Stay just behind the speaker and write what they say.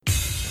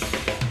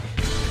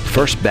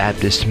First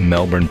Baptist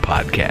Melbourne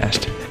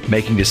podcast,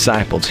 making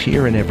disciples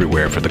here and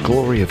everywhere for the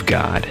glory of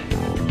God.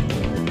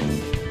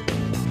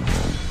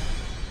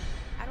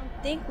 I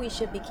don't think we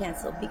should be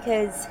canceled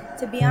because,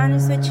 to be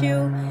honest with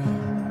you,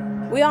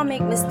 we all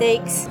make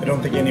mistakes. I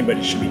don't think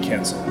anybody should be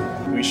canceled.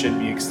 We should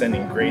be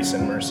extending grace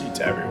and mercy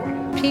to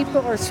everyone.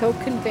 People are so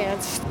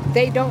convinced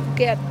they don't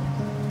get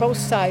both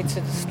sides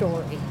of the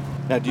story.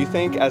 Now, do you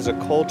think as a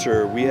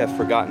culture we have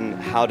forgotten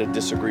how to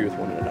disagree with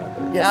one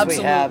another? Yes,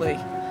 Absolutely. we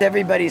have.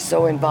 Everybody's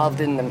so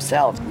involved in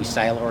themselves. We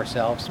silo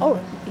ourselves.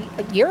 Oh,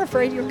 you're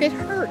afraid you'll get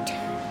hurt.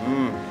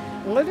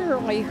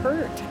 Literally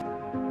hurt.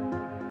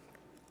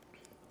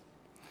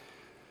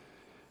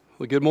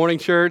 Well, good morning,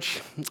 church.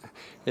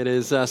 It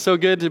is so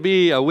good to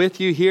be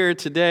with you here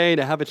today,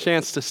 to have a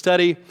chance to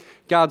study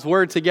God's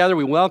Word together.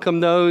 We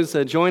welcome those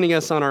joining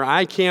us on our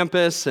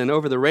iCampus and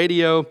over the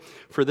radio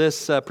for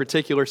this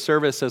particular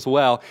service as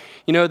well.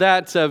 You know,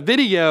 that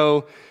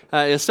video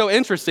is so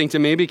interesting to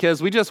me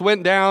because we just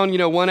went down,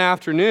 one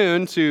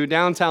afternoon to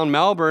downtown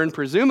Melbourne.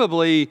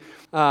 Presumably,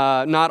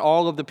 not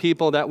all of the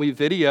people that we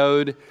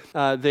videoed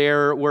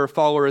there were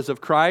followers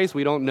of Christ.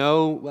 We don't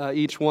know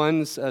each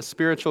one's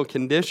spiritual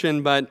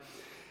condition, but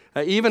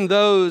even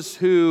those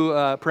who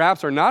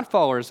perhaps are not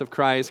followers of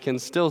Christ can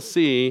still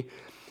see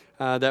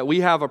that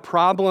we have a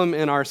problem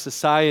in our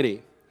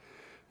society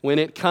when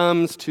it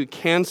comes to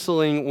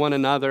canceling one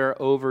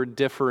another over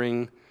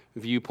differing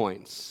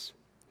viewpoints.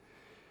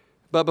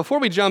 But before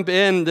we jump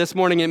in this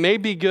morning, it may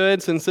be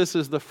good, since this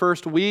is the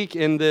first week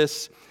in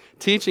this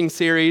teaching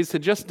series, to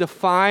just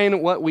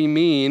define what we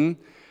mean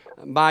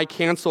by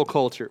cancel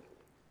culture.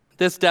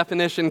 This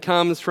definition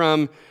comes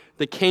from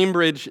the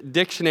Cambridge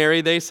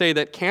Dictionary. They say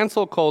that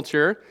cancel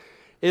culture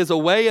is a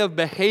way of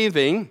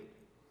behaving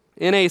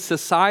in a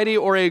society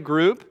or a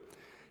group,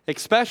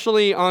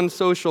 especially on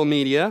social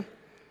media,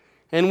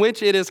 in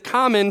which it is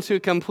common to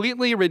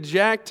completely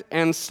reject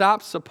and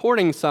stop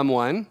supporting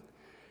someone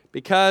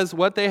because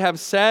what they have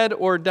said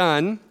or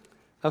done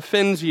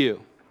offends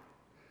you.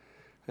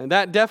 And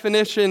that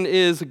definition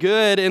is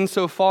good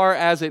insofar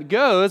as it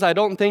goes. I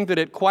don't think that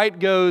it quite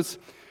goes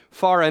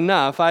far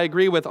enough. I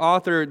agree with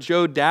author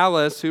Joe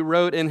Dallas, who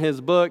wrote in his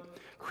book,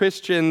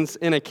 Christians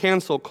in a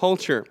Cancel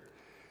Culture,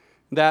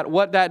 that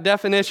what that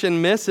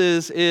definition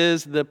misses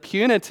is the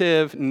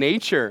punitive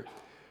nature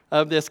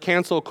of this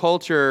cancel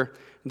culture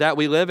that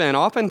we live in.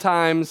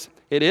 Oftentimes,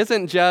 it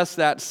isn't just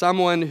that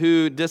someone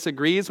who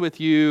disagrees with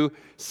you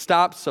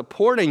stops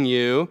supporting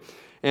you.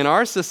 In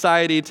our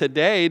society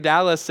today,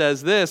 Dallas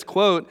says this,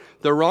 quote,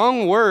 "The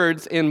wrong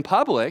words in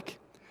public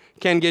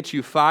can get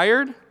you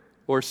fired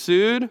or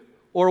sued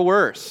or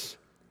worse.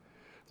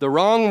 The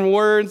wrong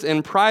words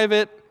in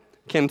private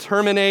can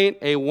terminate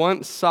a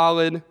once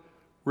solid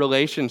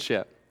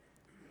relationship."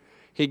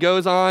 He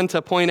goes on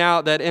to point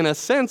out that in a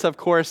sense, of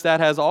course, that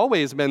has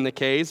always been the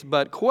case,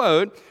 but,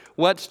 quote,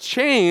 "What's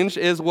changed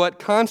is what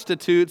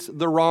constitutes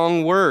the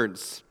wrong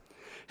words.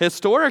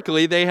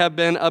 Historically, they have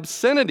been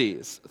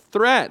obscenities,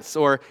 threats,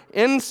 or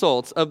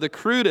insults of the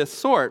crudest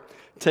sort.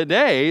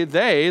 Today,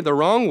 the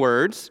wrong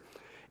words,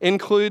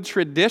 include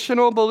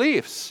traditional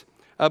beliefs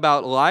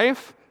about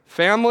life,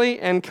 family,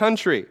 and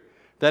country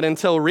that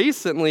until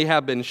recently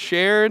have been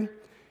shared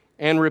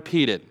and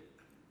repeated."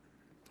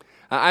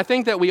 I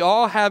think that we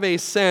all have a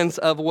sense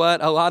of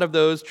what a lot of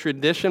those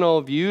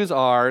traditional views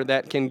are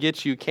that can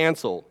get you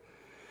canceled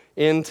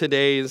in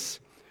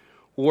today's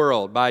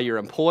world, by your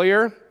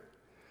employer,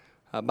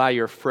 by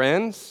your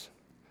friends,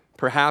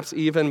 perhaps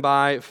even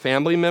by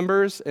family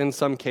members in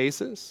some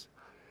cases.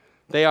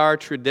 They are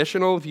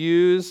traditional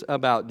views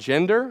about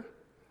gender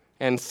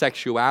and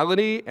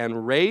sexuality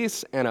and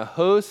race and a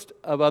host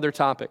of other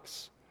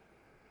topics.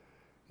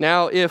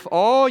 Now, if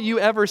all you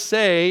ever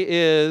say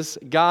is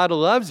God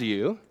loves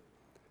you,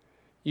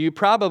 you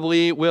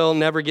probably will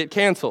never get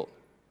canceled.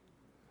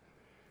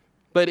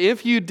 But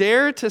if you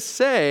dare to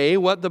say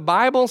what the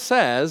Bible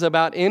says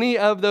about any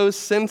of those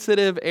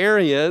sensitive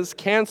areas,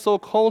 cancel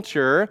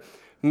culture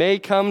may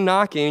come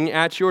knocking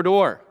at your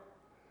door,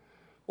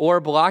 or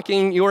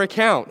blocking your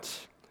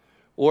account,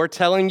 or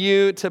telling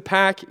you to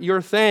pack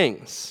your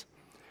things.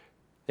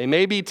 They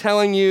may be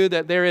telling you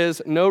that there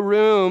is no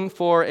room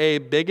for a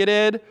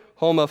bigoted,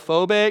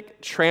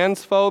 homophobic,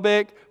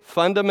 transphobic,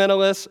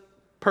 fundamentalist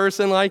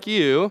person like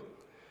you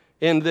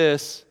in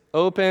this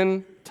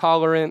open,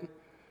 tolerant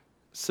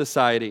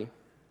society.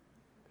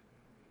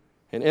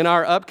 And in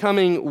our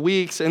upcoming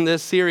weeks in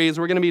this series,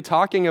 we're going to be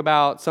talking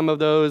about some of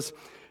those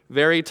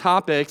very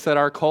topics that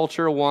our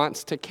culture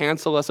wants to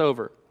cancel us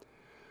over.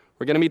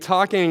 We're going to be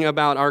talking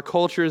about our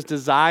culture's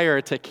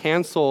desire to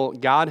cancel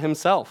God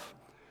Himself,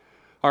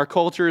 our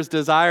culture's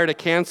desire to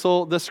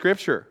cancel the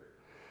Scripture,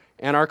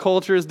 and our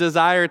culture's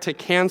desire to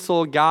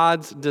cancel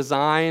God's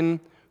design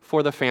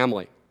for the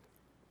family.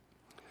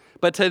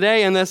 But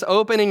today, in this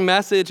opening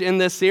message in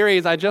this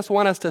series, I just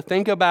want us to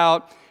think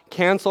about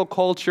cancel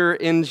culture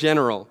in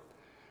general.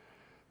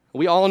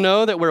 We all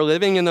know that we're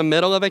living in the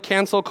middle of a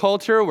cancel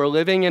culture. We're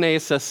living in a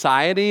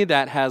society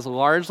that has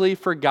largely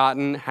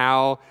forgotten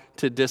how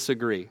to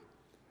disagree.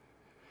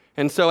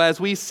 And so as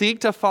we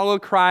seek to follow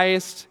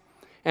Christ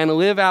and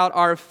live out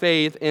our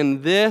faith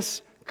in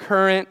this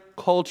current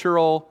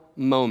cultural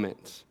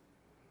moment.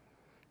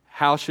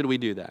 How should we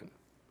do that?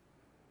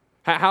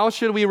 How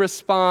should we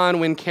respond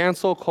when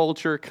cancel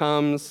culture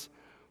comes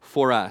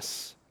for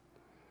us?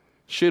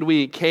 Should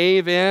we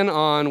cave in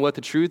on what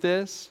the truth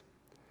is?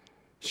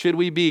 Should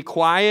we be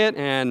quiet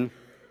and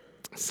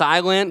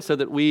silent so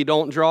that we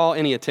don't draw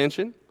any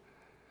attention?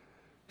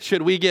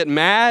 Should we get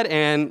mad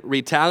and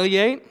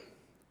retaliate?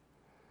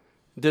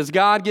 Does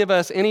God give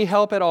us any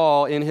help at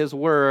all in His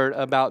Word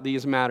about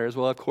these matters?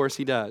 Well, of course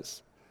He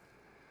does.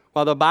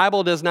 While the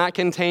Bible does not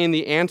contain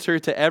the answer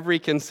to every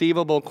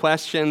conceivable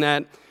question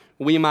that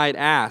we might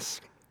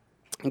ask,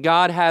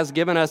 God has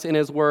given us in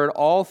His Word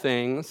all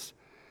things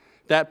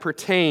that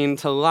pertain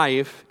to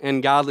life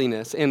and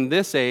godliness in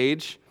this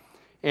age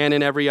and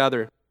in every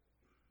other.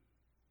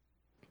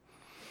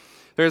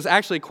 There's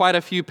actually quite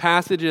a few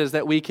passages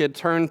that we could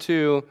turn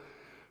to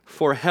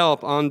for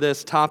help on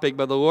this topic,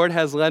 but the Lord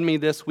has led me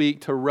this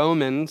week to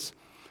Romans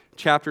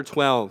chapter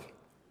 12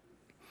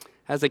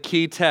 as a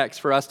key text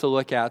for us to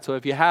look at. So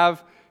if you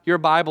have your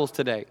Bibles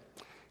today,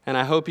 and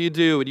I hope you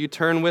do, would you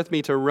turn with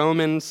me to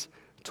Romans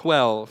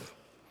 12,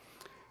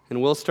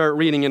 and we'll start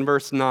reading in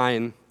verse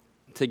 9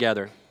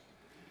 together.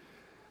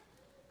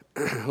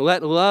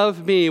 Let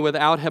love be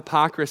without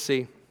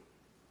hypocrisy.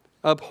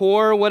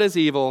 Abhor what is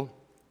evil.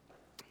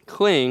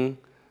 Cling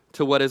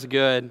to what is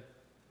good.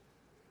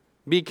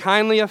 Be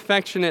kindly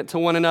affectionate to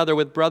one another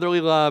with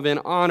brotherly love and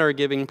honor,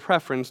 giving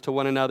preference to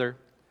one another.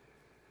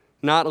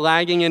 Not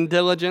lagging in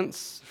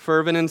diligence,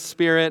 fervent in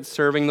spirit,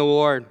 serving the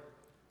Lord.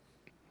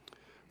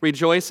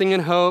 Rejoicing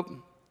in hope,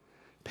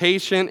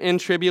 patient in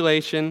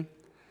tribulation,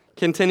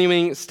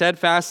 continuing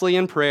steadfastly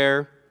in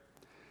prayer,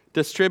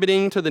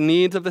 distributing to the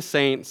needs of the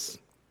saints,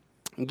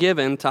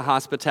 given to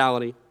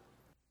hospitality.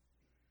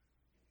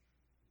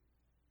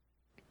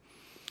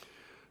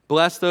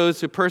 Bless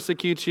those who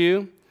persecute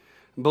you.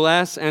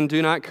 Bless and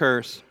do not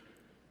curse.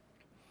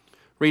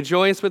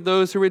 Rejoice with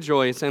those who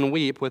rejoice, and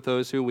weep with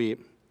those who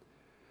weep.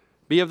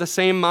 Be of the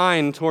same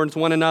mind towards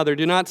one another.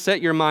 Do not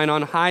set your mind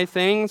on high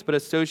things, but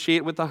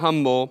associate with the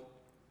humble.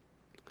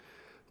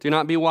 Do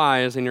not be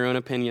wise in your own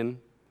opinion.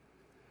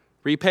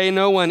 Repay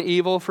no one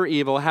evil for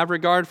evil. Have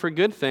regard for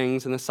good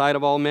things in the sight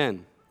of all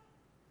men.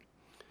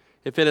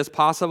 If it is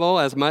possible,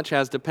 as much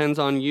as depends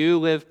on you,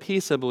 live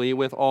peaceably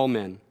with all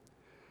men.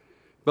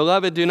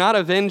 Beloved, do not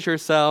avenge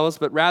yourselves,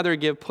 but rather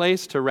give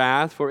place to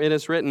wrath, for it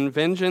is written,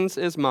 "Vengeance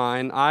is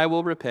mine, I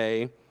will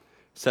repay,"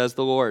 says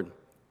the Lord.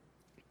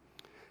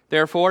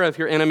 Therefore, if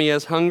your enemy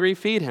is hungry,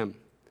 feed him.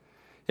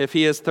 If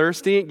he is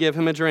thirsty, give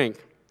him a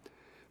drink.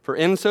 For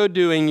in so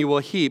doing, you will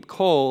heap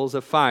coals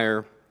of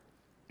fire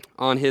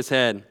on his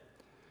head.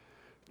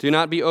 Do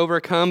not be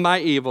overcome by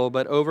evil,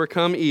 but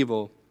overcome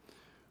evil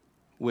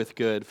with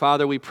good.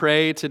 Father, we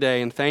pray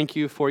today and thank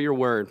you for your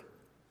word.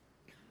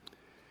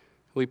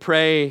 We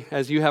pray,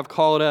 as you have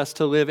called us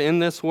to live in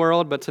this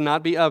world, but to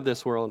not be of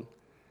this world,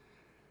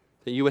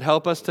 that you would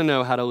help us to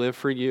know how to live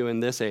for you in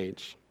this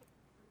age.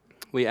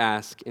 We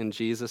ask in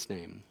Jesus'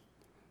 name,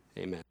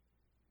 amen.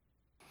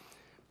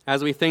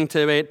 As we think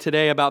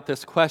today about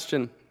this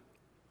question,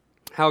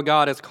 how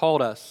God has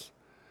called us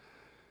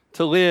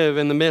to live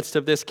in the midst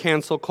of this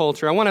cancel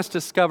culture, I want us to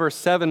discover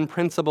 7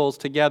 principles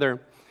together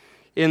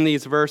in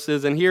these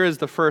verses, and here is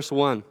the first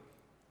one.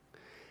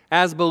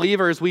 As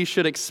believers, we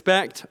should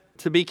expect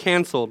to be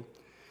canceled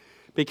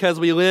because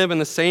we live in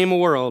the same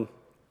world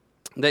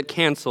that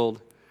canceled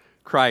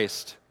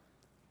Christ.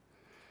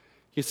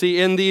 You see,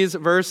 in these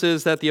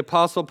verses that the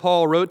Apostle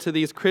Paul wrote to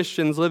these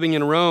Christians living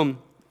in Rome,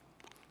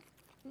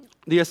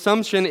 the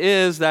assumption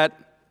is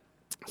that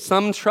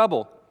some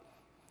trouble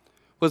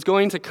was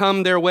going to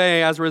come their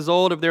way as a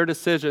result of their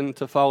decision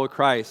to follow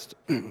Christ.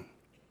 And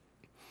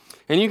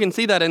you can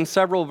see that in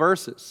several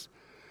verses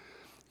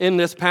in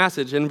this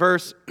passage. In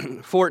verse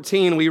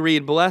 14, we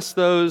read, "Bless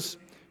those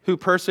who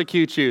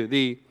persecute you."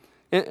 The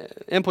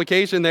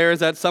implication there is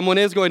that someone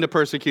is going to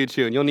persecute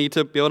you, and you'll need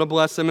to be able to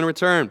bless them in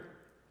return.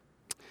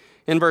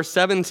 In verse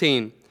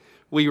 17,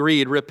 we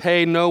read,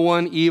 "Repay no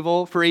one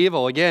evil for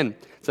evil." Again,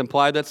 it's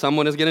implied that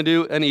someone is going to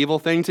do an evil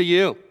thing to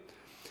you.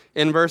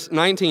 In verse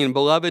 19,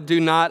 "Beloved, do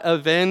not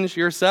avenge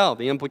yourself."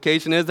 The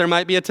implication is there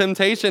might be a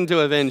temptation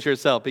to avenge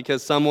yourself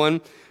because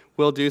someone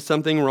will do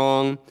something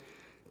wrong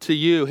to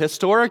you.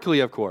 Historically,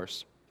 of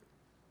course,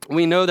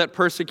 we know that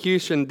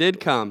persecution did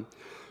come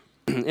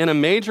in a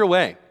major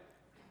way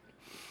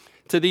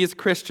to these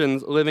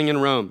Christians living in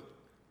Rome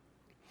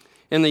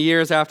in the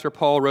years after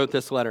Paul wrote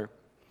this letter.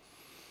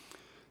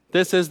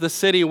 This is the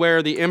city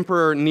where the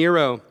Emperor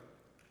Nero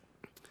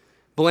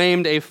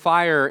blamed a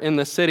fire in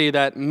the city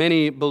that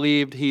many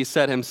believed he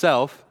set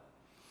himself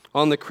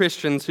on the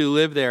Christians who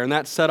lived there, and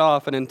that set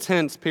off an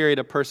intense period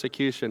of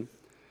persecution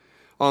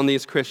on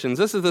these Christians.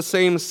 This is the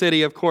same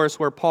city, of course,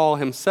 where Paul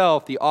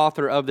himself, the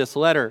author of this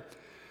letter,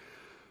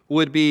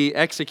 would be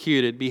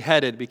executed,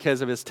 beheaded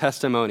because of his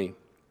testimony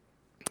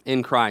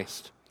in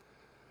Christ.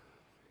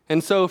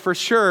 And so for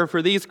sure,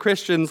 for these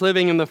Christians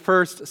living in the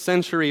first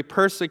century,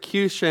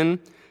 persecution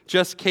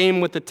just came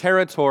with the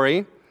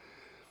territory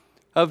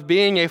of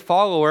being a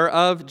follower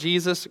of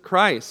Jesus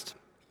Christ.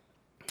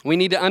 We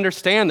need to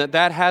understand that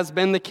that has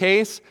been the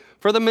case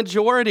for the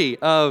majority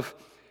of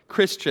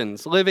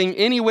Christians living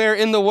anywhere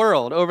in the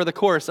world over the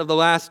course of the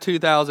last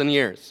 2,000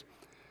 years.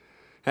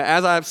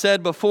 As I've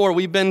said before,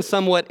 we've been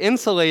somewhat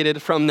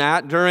insulated from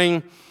that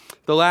during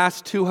the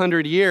last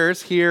 200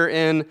 years here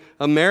in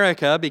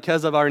America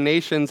because of our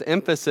nation's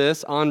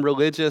emphasis on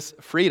religious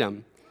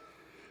freedom.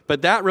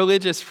 But that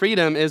religious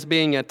freedom is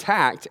being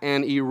attacked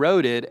and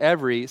eroded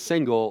every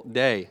single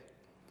day.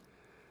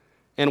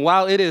 And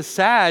while it is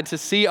sad to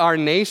see our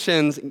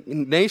nation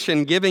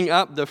giving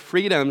up the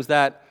freedoms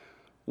that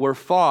were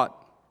fought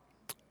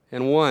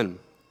and won,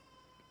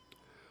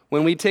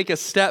 when we take a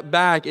step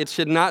back, it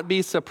should not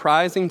be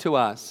surprising to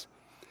us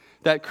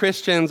that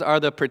Christians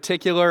are the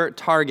particular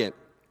target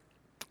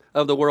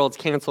of the world's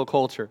cancel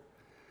culture.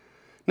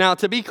 Now,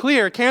 to be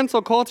clear,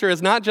 cancel culture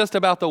is not just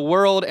about the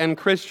world and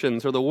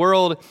Christians or the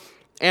world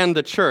and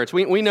the church.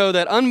 We know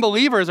that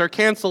unbelievers are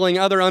canceling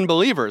other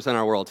unbelievers in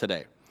our world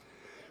today.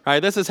 Right?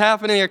 This is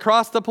happening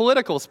across the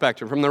political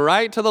spectrum, from the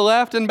right to the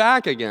left and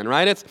back again,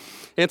 right?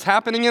 It's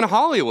happening in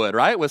Hollywood,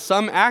 right? With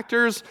some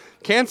actors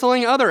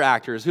canceling other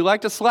actors who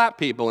like to slap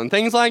people and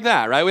things like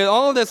that, right?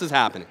 All of this is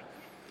happening.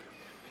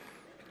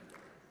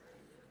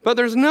 But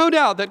there's no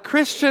doubt that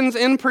Christians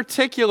in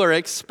particular,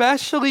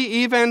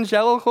 especially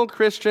evangelical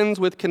Christians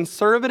with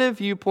conservative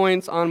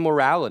viewpoints on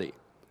morality,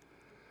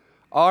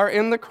 are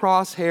in the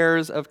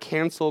crosshairs of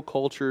cancel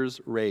culture's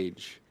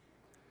rage.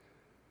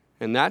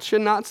 And that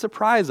should not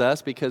surprise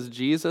us because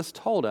Jesus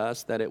told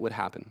us that it would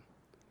happen.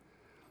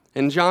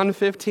 In John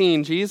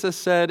 15, Jesus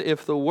said,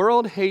 "If the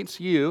world hates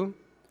you,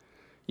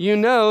 you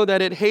know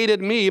that it hated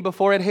me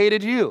before it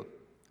hated you.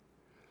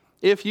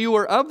 If you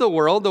were of the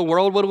world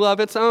would love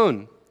its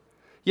own.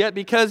 Yet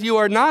because you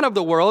are not of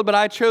the world, but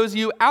I chose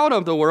you out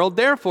of the world,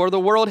 therefore the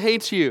world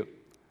hates you.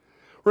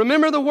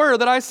 Remember the word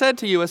that I said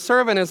to you, a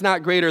servant is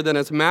not greater than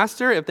his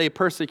master. If they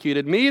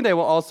persecuted me, they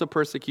will also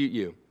persecute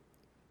you.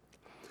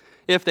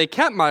 If they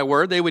kept my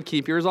word, they would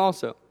keep yours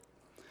also.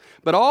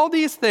 But all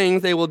these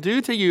things they will do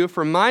to you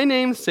for my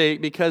name's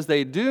sake, because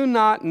they do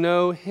not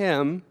know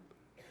him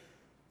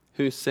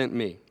who sent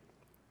me."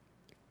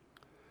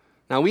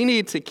 Now, we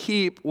need to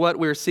keep what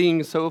we're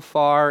seeing so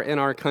far in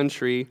our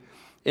country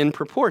in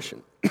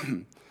proportion.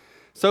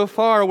 So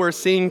far, we're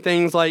seeing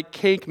things like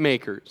cake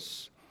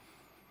makers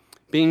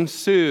being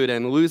sued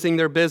and losing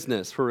their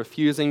business for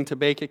refusing to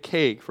bake a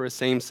cake for a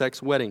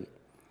same-sex wedding.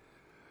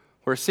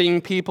 We're seeing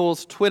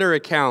people's Twitter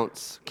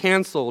accounts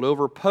canceled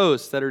over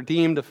posts that are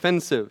deemed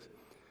offensive.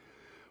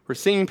 We're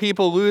seeing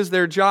people lose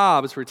their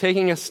jobs for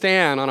taking a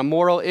stand on a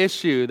moral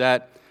issue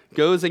that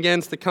goes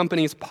against the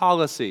company's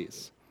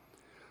policies.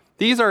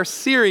 These are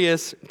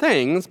serious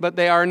things, but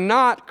they are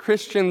not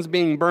Christians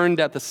being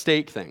burned at the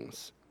stake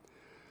things.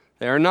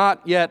 They are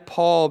not yet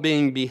Paul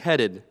being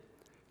beheaded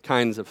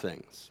kinds of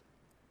things.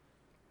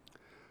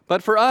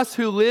 But for us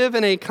who live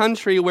in a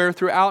country where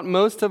throughout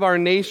most of our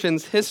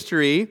nation's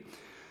history,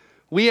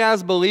 we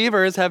as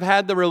believers have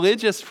had the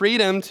religious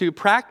freedom to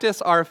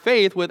practice our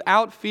faith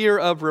without fear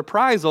of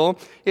reprisal,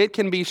 it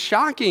can be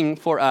shocking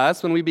for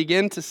us when we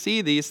begin to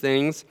see these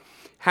things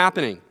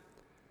happening.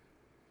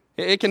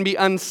 It can be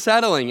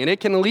unsettling, and it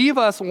can leave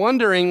us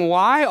wondering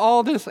why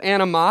all this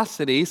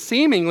animosity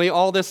seemingly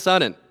all this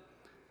sudden.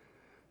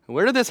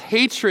 Where did this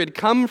hatred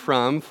come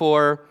from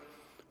for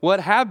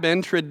what have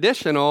been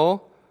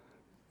traditional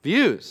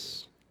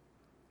views?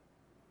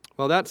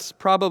 Well, that's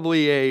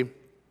probably a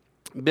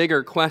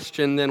bigger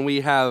question than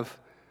we have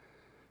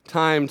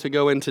time to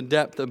go into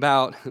depth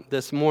about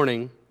this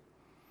morning.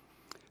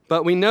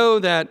 But we know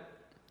that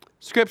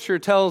Scripture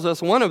tells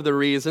us one of the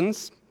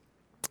reasons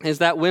is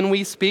that when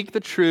we speak the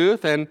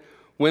truth and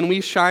when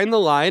we shine the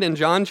light, in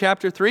John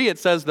chapter 3, it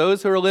says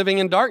those who are living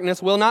in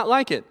darkness will not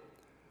like it.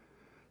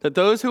 That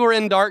those who are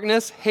in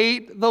darkness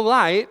hate the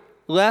light,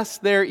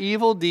 lest their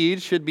evil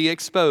deeds should be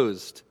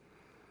exposed.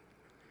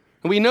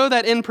 We know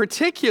that in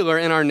particular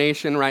in our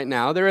nation right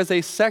now, there is a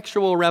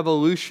sexual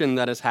revolution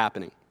that is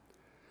happening.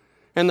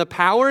 And the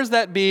powers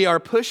that be are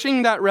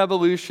pushing that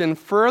revolution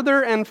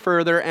further and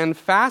further and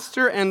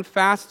faster,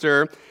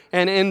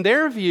 and in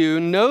their view,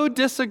 no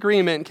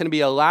disagreement can be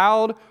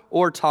allowed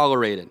or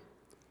tolerated.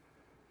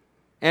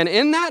 And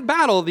in that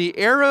battle, the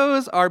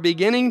arrows are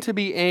beginning to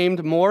be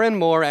aimed more and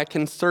more at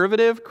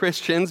conservative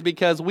Christians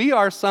because we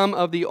are some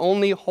of the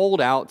only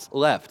holdouts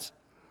left.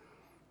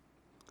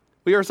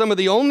 We are some of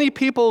the only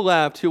people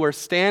left who are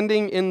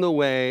standing in the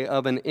way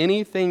of an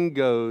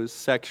anything-goes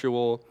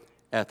sexual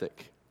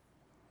ethic.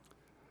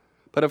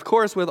 But of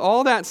course, with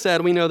all that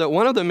said, we know that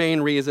one of the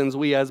main reasons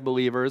we as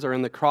believers are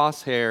in the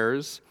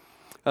crosshairs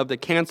of the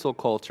cancel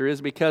culture is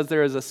because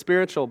there is a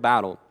spiritual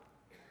battle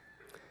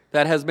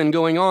that has been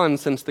going on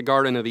since the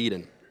Garden of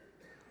Eden.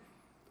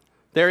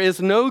 There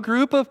is no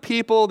group of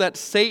people that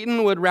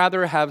Satan would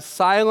rather have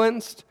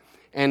silenced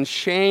and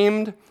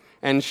shamed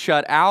and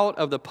shut out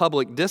of the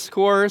public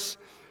discourse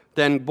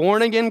than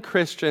born-again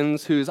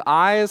Christians whose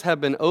eyes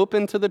have been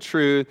opened to the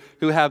truth,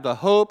 who have the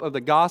hope of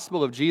the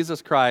gospel of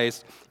Jesus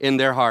Christ in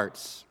their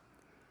hearts.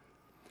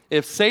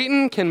 If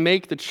Satan can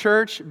make the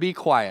church be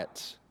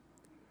quiet,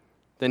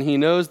 then he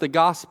knows the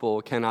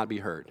gospel cannot be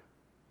heard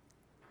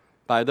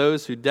by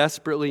those who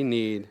desperately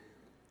need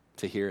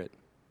to hear it.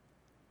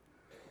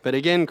 But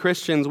again,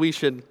 Christians, we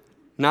should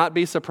not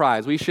be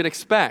surprised. We should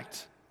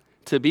expect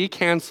to be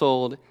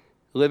canceled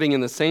living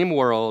in the same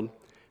world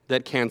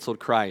that canceled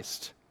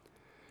Christ.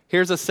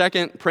 Here's a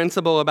second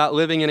principle about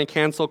living in a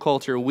cancel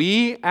culture.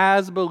 We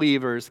as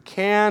believers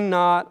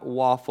cannot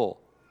waffle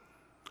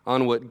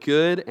on what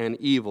good and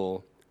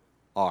evil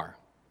are.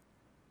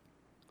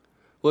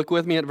 Look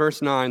with me at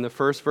verse 9, the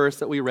first verse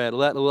that we read.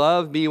 Let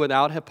love be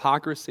without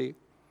hypocrisy.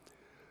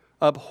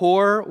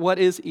 Abhor what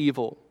is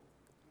evil.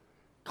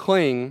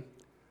 Cling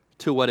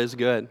to what is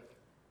good.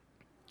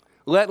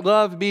 Let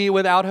love be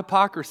without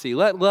hypocrisy.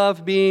 Let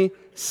love be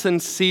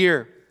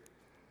sincere.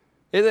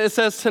 It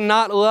says to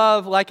not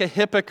love like a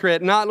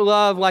hypocrite, not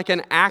love like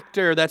an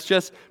actor that's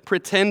just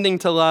pretending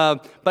to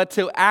love, but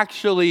to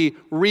actually,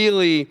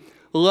 really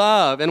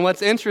love. And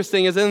what's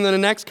interesting is in the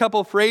next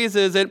couple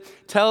phrases,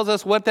 it tells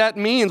us what that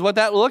means, what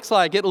that looks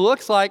like. It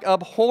looks like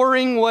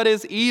abhorring what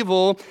is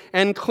evil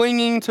and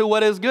clinging to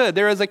what is good.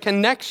 There is a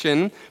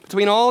connection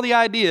between all the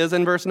ideas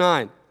in verse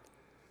 9.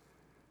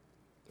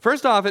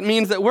 First off, it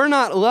means that we're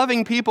not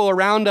loving people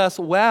around us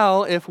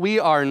well if we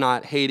are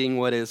not hating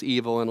what is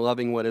evil and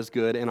loving what is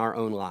good in our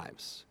own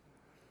lives.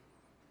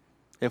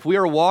 If we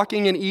are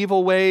walking in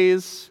evil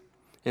ways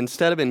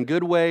instead of in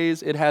good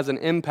ways, it has an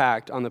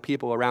impact on the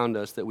people around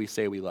us that we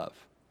say we love.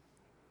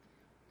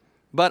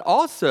 But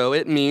also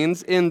it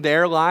means in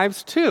their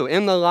lives too.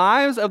 In the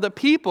lives of the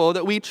people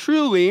that we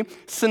truly,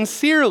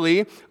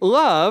 sincerely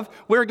love,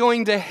 we're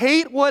going to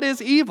hate what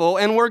is evil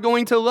and we're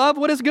going to love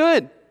what is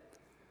good.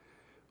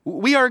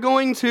 We are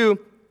going to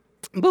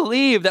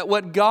believe that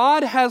what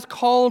God has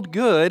called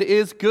good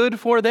is good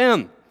for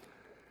them,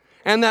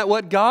 and that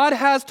what God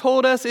has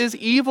told us is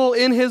evil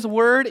in His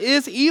Word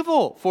is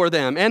evil for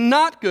them and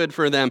not good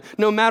for them,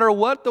 no matter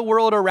what the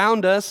world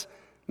around us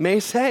may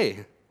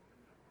say.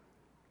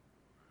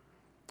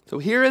 So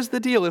here is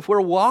the deal. If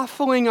we're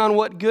waffling on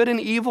what good and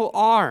evil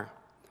are,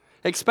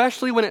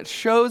 especially when it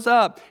shows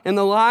up in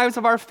the lives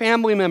of our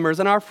family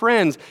members and our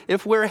friends,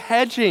 if we're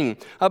hedging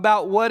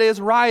about what is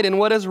right and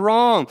what is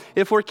wrong,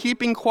 if we're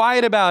keeping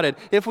quiet about it,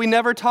 if we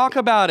never talk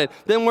about it,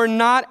 then we're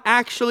not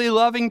actually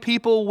loving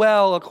people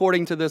well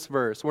according to this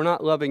verse. We're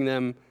not loving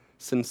them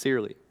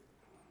sincerely.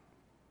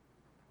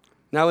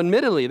 Now,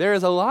 admittedly, there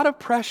is a lot of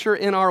pressure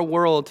in our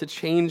world to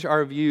change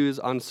our views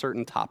on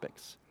certain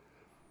topics.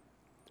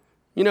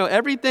 You know,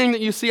 everything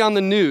that you see on the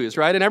news,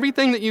 right, and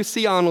everything that you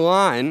see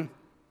online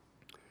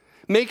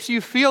makes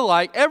you feel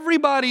like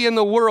everybody in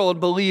the world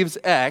believes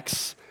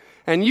X,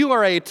 and you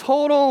are a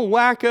total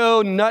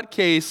wacko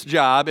nutcase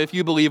job if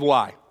you believe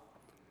Y.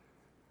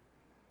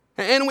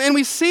 And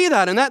we see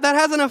that, and that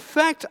has an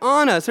effect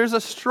on us. There's a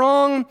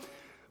strong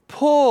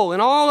pull in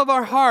all of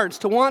our hearts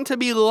to want to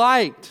be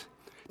liked,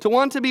 to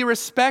want to be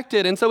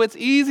respected, and so it's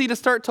easy to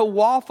start to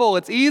waffle.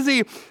 It's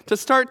easy to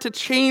start to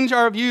change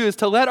our views,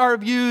 to let our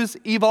views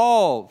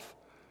evolve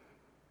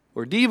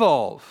or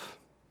devolve,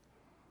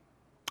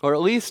 or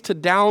at least to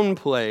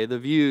downplay the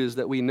views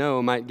that we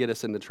know might get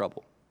us into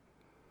trouble.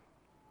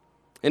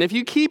 And if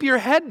you keep your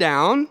head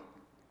down,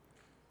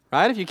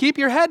 right, if you keep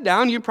your head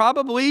down, you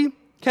probably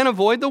can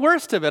avoid the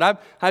worst of it.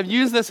 I've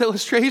used this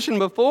illustration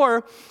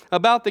before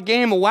about the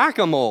game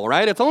Whack-A-Mole,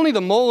 right? It's only the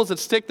moles that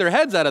stick their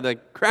heads out of the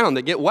ground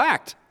that get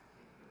whacked.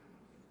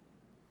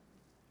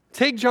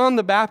 Take John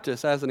the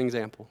Baptist as an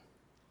example.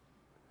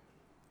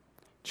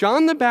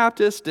 John the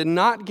Baptist did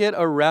not get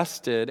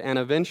arrested and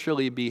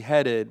eventually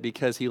beheaded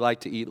because he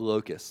liked to eat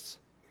locusts.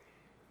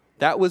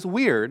 That was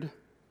weird.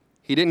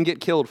 He didn't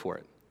get killed for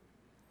it.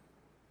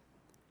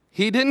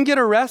 He didn't get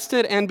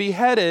arrested and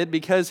beheaded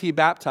because he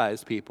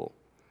baptized people.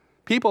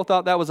 People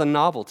thought that was a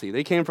novelty.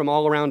 They came from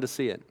all around to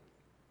see it.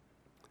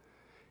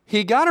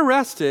 He got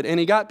arrested and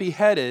he got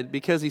beheaded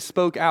because he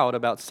spoke out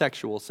about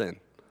sexual sin.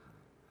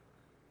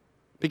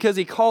 Because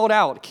he called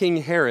out King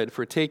Herod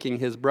for taking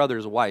his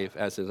brother's wife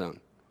as his own.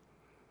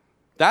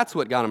 That's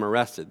what got him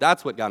arrested.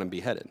 That's what got him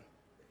beheaded.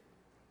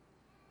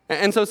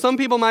 And so some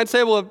people might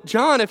say, well,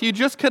 John, if you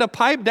just could have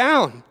piped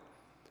down,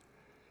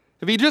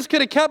 if you just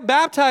could have kept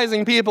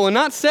baptizing people and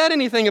not said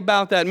anything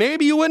about that,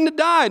 maybe you wouldn't have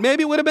died.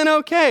 Maybe it would have been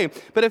okay.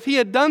 But if he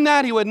had done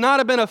that, he would not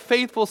have been a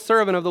faithful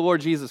servant of the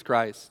Lord Jesus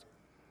Christ.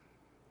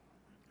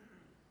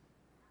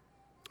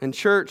 And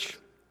church,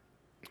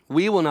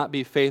 we will not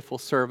be faithful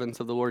servants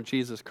of the Lord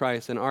Jesus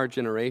Christ in our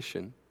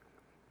generation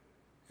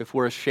if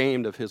we're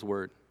ashamed of His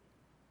word.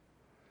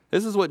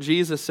 This is what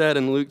Jesus said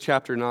in Luke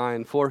chapter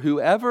 9, "For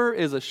whoever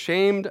is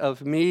ashamed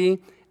of me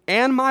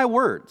and my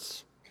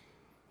words,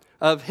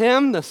 of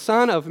him the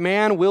Son of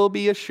Man will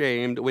be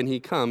ashamed when He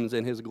comes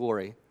in His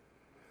glory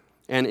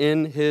and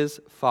in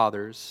His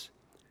Father's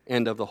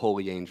and of the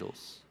holy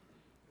angels."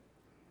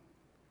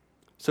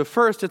 So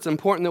first, it's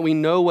important that we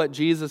know what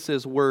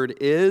Jesus' word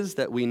is,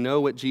 that we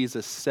know what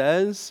Jesus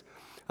says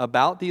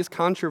about these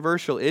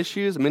controversial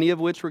issues, many of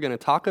which we're going to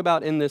talk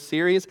about in this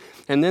series,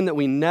 and then that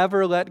we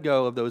never let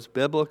go of those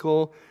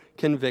biblical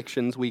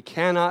convictions. We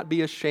cannot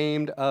be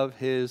ashamed of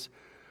his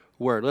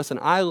word. Listen,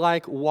 I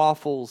like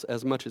waffles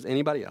as much as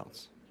anybody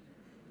else,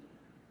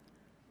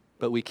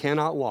 but we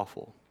cannot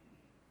waffle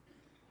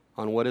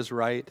on what is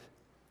right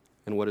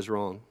and what is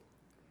wrong.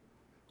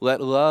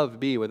 Let love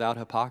be without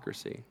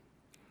hypocrisy.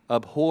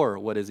 Abhor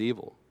what is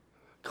evil.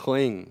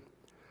 Cling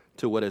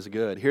to what is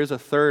good. Here's a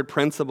third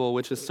principle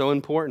which is so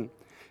important.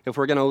 If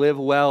we're going to live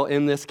well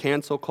in this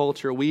cancel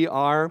culture, we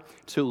are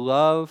to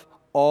love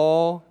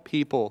all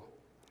people,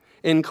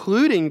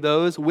 including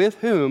those with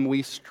whom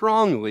we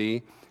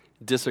strongly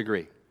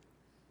disagree.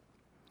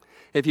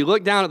 If you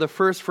look down at the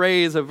first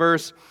phrase of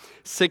verse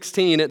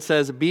 16, it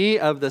says, "Be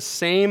of the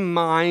same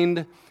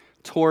mind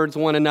towards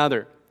one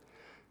another."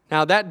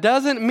 Now, that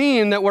doesn't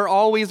mean that we're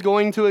always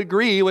going to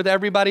agree with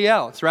everybody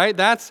else, right?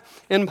 That's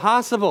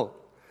impossible.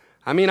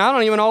 I mean, I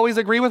don't even always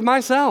agree with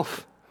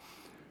myself,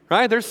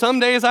 right? There's some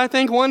days I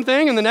think one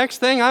thing, and the next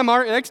day I'm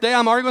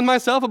arguing with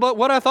myself about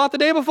what I thought the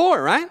day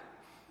before, right?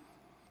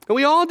 And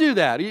we all do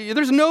that.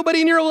 There's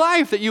nobody in your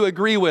life that you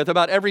agree with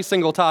about every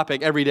single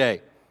topic every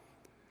day.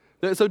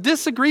 So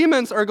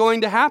disagreements are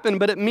going to happen,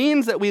 but it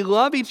means that we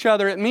love each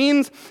other. It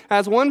means,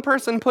 as one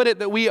person put it,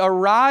 that we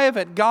arrive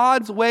at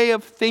God's way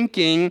of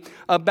thinking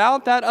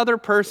about that other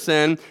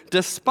person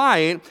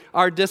despite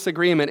our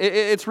disagreement.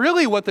 It's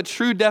really what the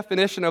true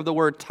definition of the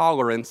word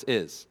tolerance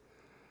is.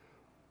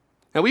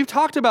 Now, we've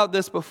talked about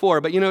this before,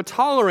 but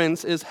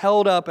tolerance is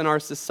held up in our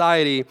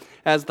society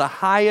as the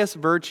highest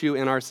virtue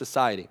in our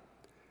society.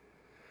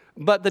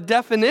 But the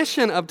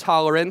definition of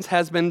tolerance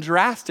has been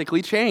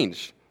drastically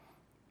changed.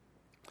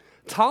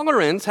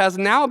 Tolerance has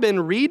now been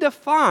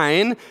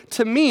redefined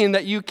to mean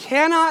that you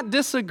cannot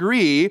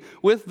disagree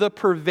with the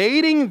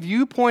pervading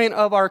viewpoint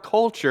of our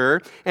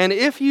culture, and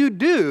if you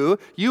do,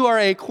 you are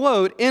a,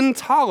 quote,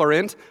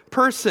 intolerant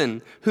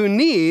person who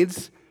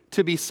needs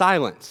to be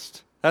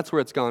silenced. That's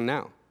where it's gone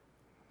now.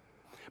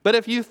 But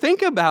if you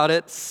think about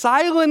it,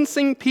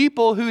 silencing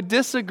people who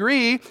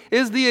disagree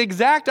is the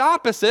exact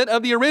opposite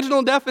of the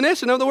original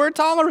definition of the word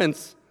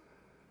tolerance.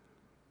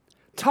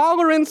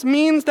 Tolerance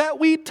means that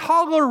we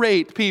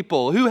tolerate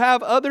people who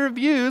have other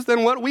views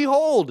than what we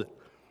hold.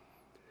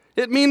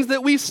 It means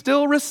that we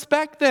still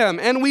respect them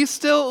and we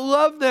still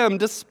love them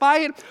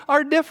despite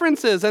our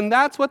differences, and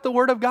that's what the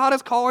Word of God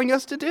is calling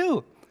us to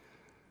do.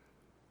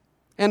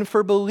 And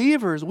for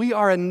believers, we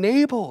are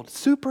enabled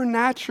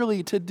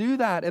supernaturally to do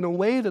that in a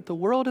way that the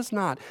world is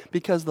not,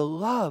 because the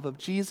love of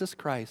Jesus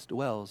Christ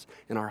dwells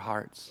in our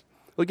hearts.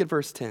 Look at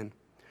verse 10.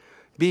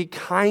 Be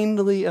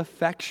kindly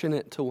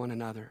affectionate to one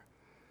another,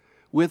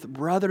 with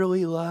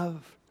brotherly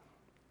love,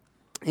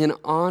 in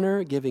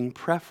honor, giving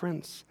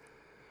preference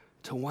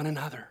to one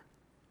another.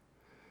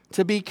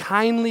 To be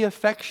kindly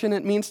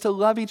affectionate means to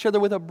love each other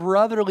with a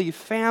brotherly,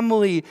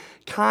 family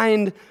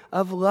kind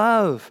of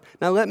love.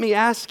 Now let me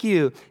ask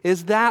you,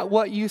 is that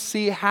what you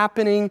see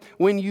happening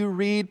when you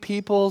read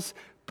people's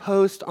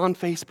posts on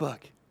Facebook?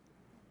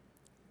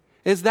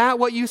 Is that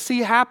what you see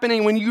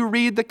happening when you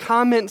read the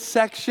comment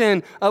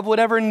section of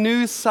whatever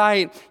news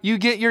site you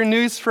get your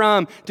news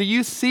from? Do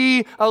you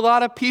see a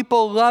lot of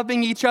people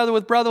loving each other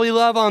with brotherly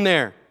love on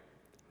there?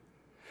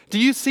 Do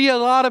you see a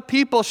lot of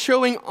people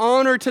showing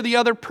honor to the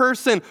other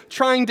person,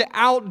 trying to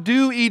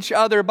outdo each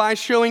other by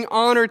showing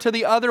honor to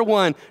the other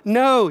one?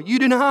 No, you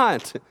do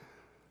not.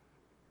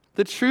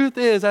 The truth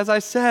is, as I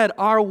said,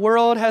 our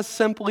world has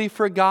simply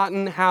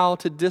forgotten how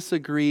to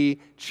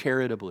disagree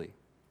charitably.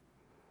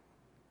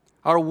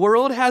 Our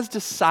world has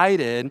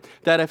decided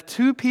that if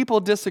two people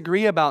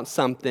disagree about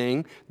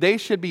something, they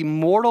should be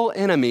mortal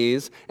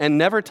enemies and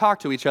never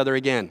talk to each other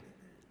again.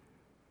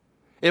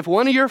 If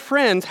one of your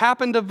friends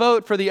happened to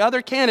vote for the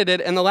other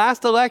candidate in the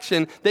last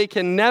election, they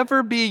can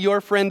never be your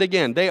friend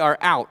again. They are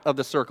out of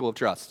the circle of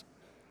trust.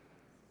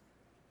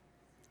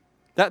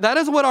 That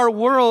is what our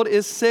world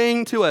is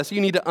saying to us.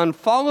 You need to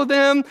unfollow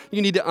them.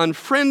 You need to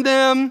unfriend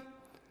them.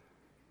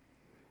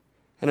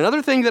 And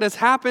another thing that is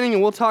happening,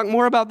 and we'll talk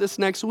more about this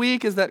next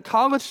week, is that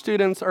college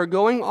students are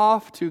going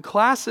off to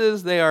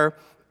classes. They are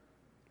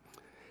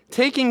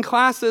taking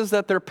classes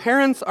that their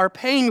parents are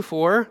paying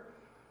for,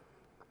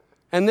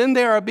 and then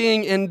they are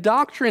being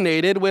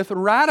indoctrinated with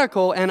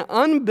radical and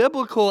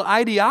unbiblical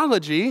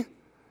ideology,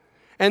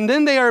 and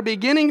then they are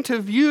beginning to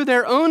view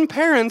their own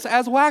parents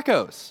as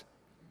wackos.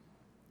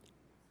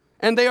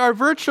 And they are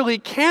virtually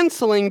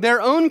canceling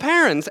their own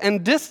parents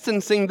and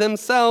distancing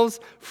themselves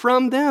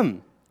from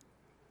them.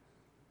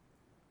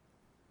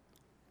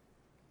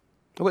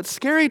 What's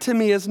scary to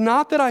me is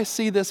not that I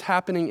see this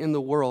happening in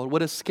the world.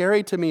 What is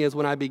scary to me is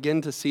when I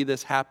begin to see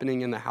this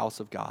happening in the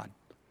house of God.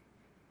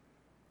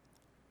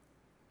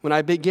 When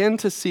I begin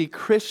to see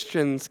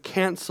Christians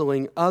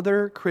canceling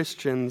other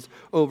Christians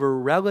over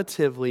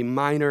relatively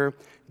minor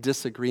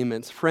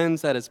disagreements.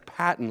 Friends, that is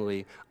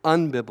patently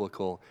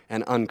unbiblical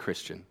and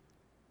unchristian.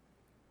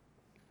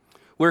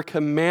 We're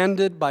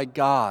commanded by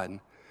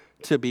God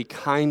to be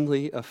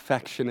kindly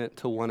affectionate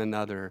to one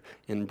another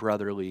in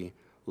brotherly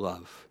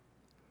love.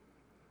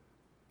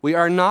 We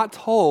are not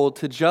told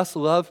to just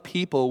love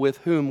people with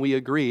whom we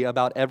agree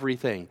about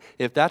everything.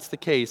 If that's the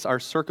case, our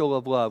circle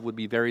of love would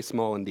be very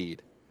small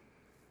indeed.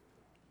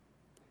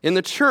 In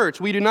the church,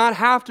 we do not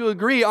have to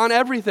agree on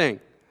everything.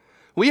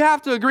 We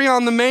have to agree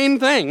on the main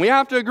thing. We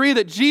have to agree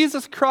that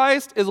Jesus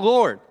Christ is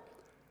Lord.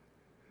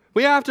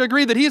 We have to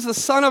agree that He's the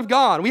Son of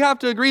God. We have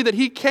to agree that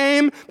He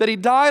came, that He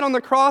died on the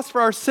cross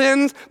for our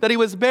sins, that He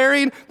was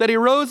buried, that He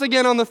rose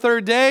again on the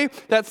third day,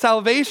 that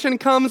salvation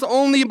comes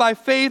only by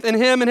faith in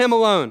Him and Him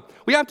alone.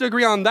 We have to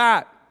agree on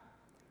that.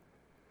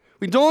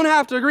 We don't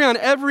have to agree on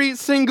every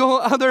single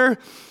other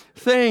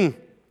thing.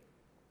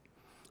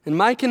 And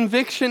my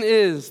conviction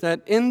is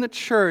that in the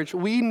church,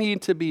 we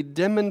need to be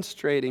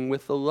demonstrating,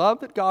 with the love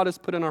that God has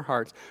put in our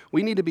hearts,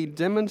 we need to be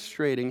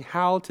demonstrating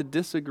how to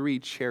disagree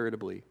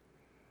charitably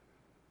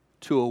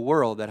to a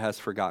world that has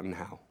forgotten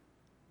how.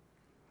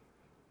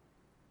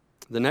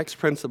 The next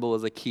principle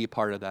is a key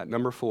part of that.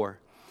 Number 4,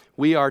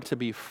 we are to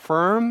be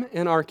firm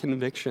in our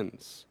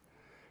convictions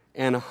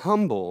and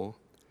humble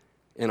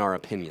in our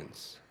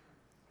opinions.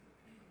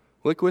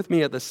 Look with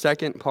me at the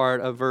second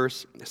part of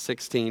verse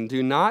 16.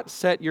 Do not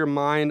set your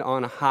mind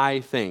on high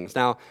things.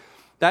 Now,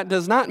 that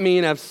does not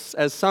mean, as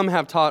some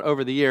have taught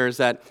over the years,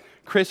 that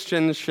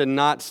Christians should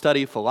not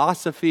study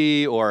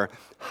philosophy or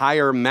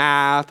higher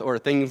math or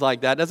things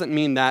like that. It doesn't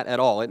mean that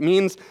at all. It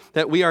means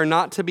that we are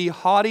not to be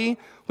haughty.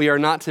 We are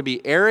not to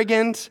be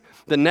arrogant.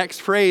 The next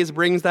phrase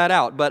brings that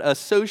out. But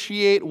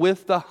associate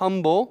with the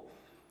humble.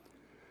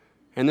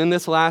 And then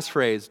this last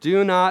phrase,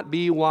 do not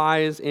be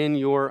wise in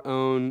your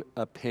own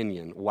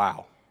opinion.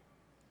 Wow.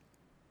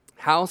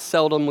 How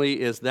seldomly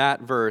is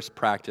that verse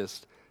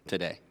practiced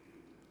today?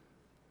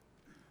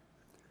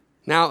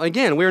 Now,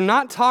 again, we're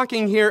not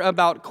talking here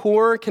about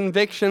core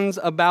convictions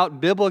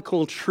about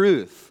biblical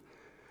truth.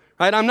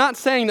 Right? I'm not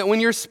saying that when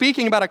you're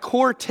speaking about a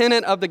core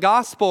tenet of the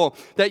gospel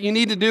that you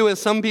need to do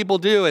as some people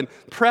do and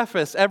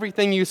preface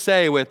everything you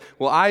say with,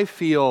 well, I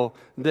feel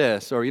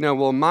this, or,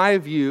 well, my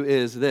view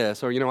is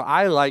this, or,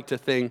 I like to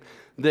think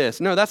this.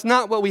 No, that's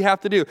not what we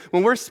have to do.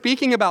 When we're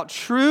speaking about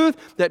truth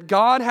that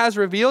God has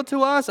revealed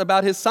to us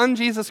about His Son,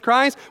 Jesus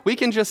Christ, we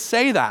can just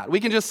say that. We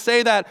can just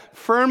say that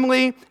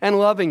firmly and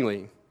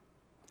lovingly.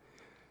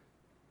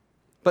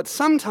 But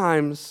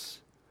sometimes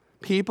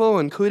people,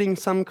 including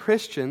some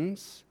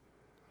Christians,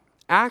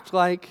 act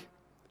like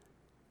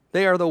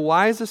they are the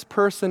wisest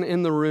person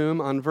in the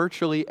room on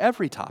virtually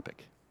every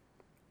topic.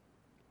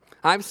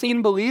 I've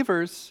seen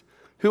believers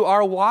who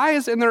are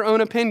wise in their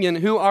own opinion,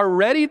 who are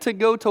ready to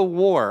go to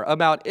war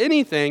about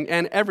anything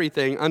and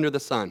everything under the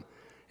sun.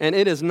 And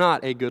it is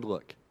not a good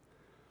look.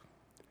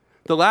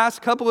 The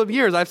last couple of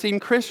years, I've seen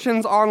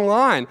Christians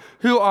online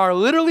who are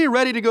literally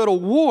ready to go to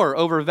war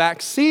over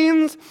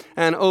vaccines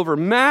and over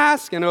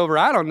masks and over,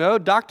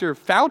 Dr.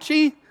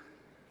 Fauci.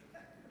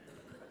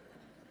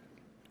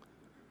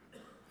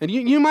 And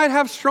you might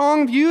have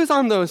strong views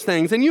on those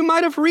things, and you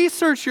might have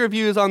researched your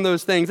views on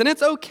those things, and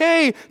it's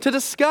okay to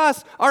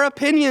discuss our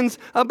opinions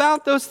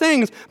about those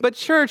things. But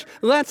church,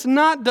 let's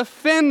not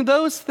defend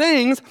those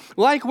things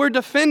like we're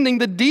defending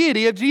the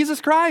deity of Jesus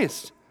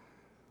Christ.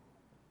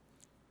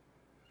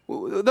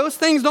 Those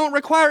things don't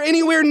require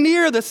anywhere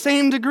near the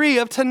same degree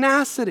of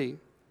tenacity.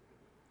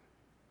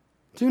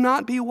 Do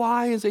not be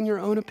wise in your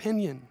own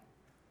opinion.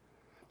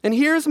 And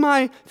here's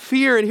my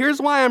fear, and here's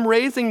why I'm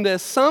raising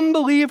this. Some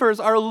believers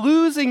are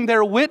losing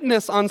their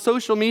witness on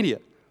social media.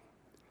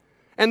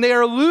 And they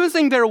are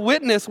losing their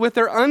witness with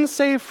their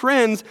unsaved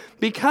friends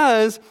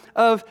because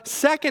of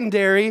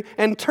secondary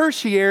and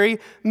tertiary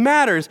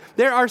matters.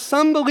 There are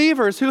some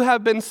believers who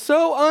have been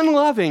so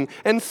unloving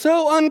and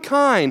so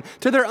unkind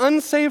to their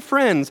unsaved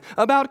friends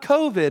about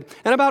COVID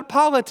and about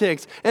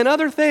politics and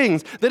other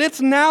things that it's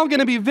now going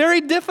to be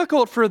very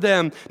difficult for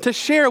them to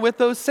share with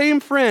those same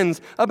friends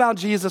about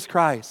Jesus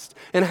Christ.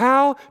 And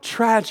how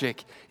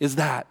tragic is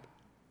that?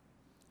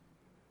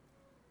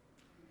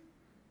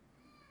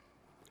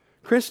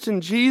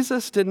 Christian,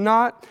 Jesus did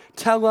not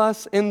tell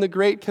us in the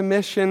Great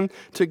Commission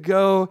to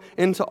go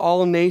into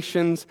all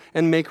nations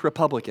and make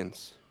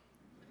Republicans.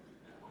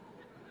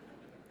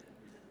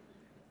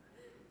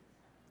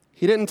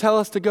 He didn't tell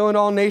us to go into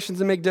all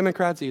nations and make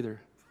Democrats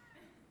either.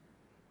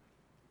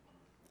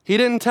 He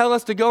didn't tell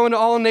us to go into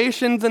all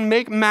nations and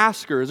make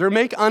maskers or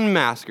make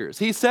unmaskers.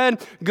 He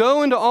said,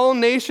 go into all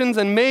nations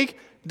and make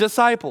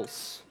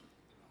disciples.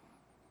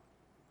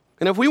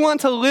 And if we want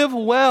to live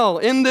well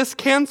in this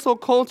cancel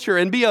culture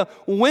and be a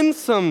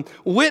winsome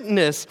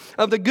witness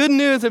of the good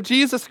news of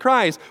Jesus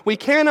Christ, we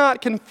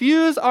cannot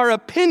confuse our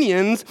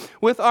opinions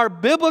with our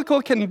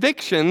biblical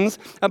convictions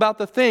about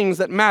the things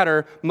that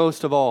matter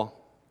most of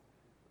all.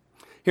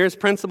 Here's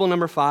principle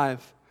number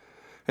 5.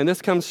 And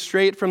this comes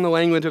straight from the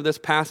language of this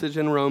passage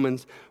in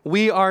Romans.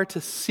 We are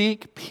to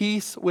seek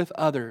peace with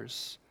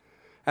others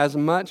as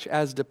much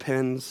as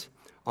depends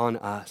on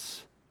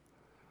us.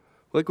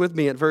 Look with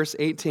me at verse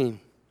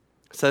 18.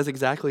 It says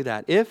exactly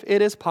that. If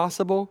it is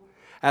possible,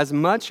 as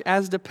much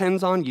as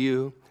depends on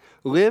you,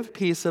 live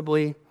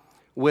peaceably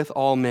with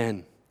all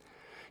men.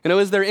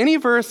 Is there any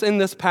verse in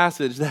this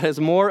passage that has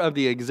more of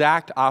the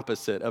exact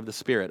opposite of the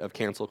spirit of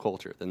cancel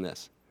culture than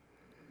this?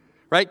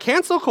 right?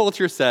 Cancel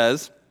culture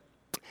says,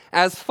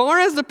 as far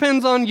as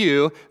depends on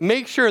you,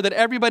 make sure that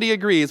everybody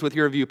agrees with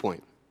your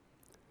viewpoint.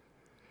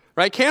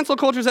 Right? Cancel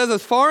culture says,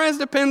 as far as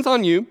depends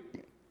on you,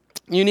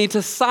 you need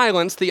to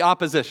silence the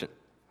opposition.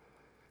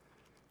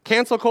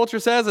 Cancel culture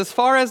says, as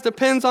far as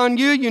depends on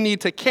you, you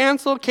need to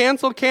cancel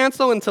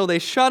until they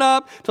shut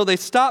up, till they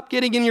stop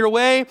getting in your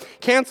way.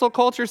 Cancel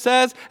culture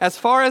says, as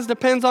far as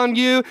depends on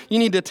you, you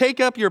need to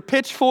take up your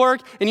pitchfork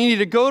and you need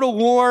to go to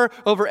war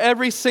over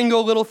every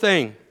single little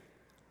thing.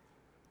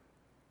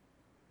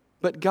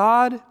 But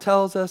God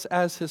tells us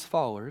as his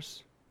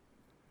followers,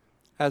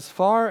 as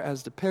far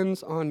as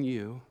depends on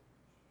you,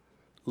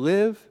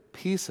 live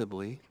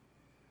peaceably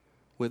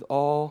with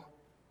all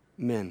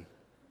men.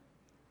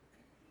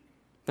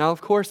 Now,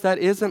 of course, that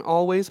isn't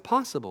always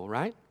possible,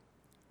 right?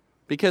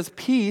 Because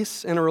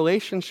peace in a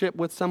relationship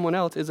with someone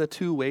else is a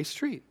two-way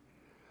street.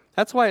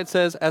 That's why it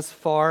says, as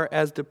far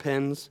as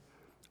depends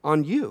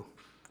on you.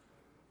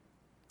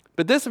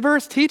 But this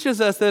verse teaches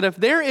us that if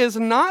there is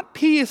not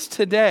peace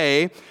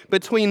today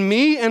between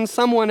me and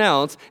someone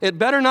else, it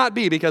better not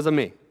be because of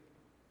me.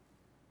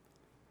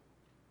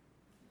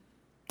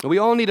 We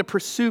all need to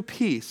pursue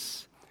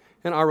peace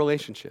in our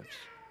relationships.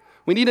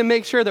 We need to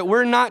make sure that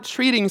we're not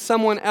treating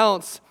someone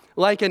else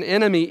like an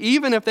enemy,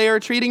 even if they are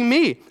treating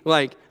me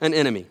like an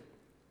enemy.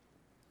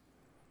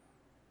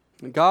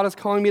 God is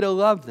calling me to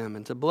love them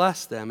and to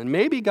bless them. And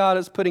maybe God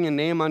is putting a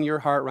name on your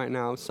heart right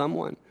now,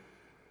 someone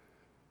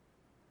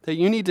that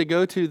you need to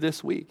go to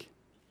this week.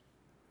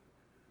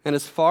 And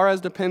as far as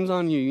depends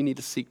on you, you need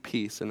to seek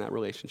peace in that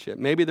relationship.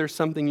 Maybe there's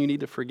something you need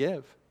to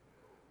forgive.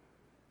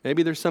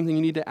 Maybe there's something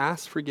you need to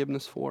ask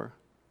forgiveness for.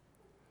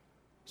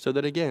 So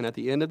that again, at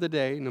the end of the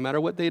day, no matter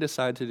what they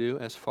decide to do,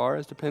 as far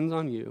as depends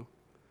on you,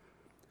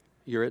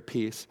 you're at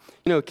peace.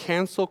 You know,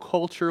 cancel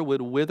culture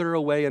would wither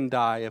away and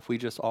die if we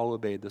just all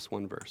obeyed this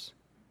one verse.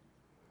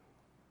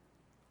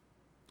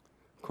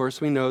 Of course,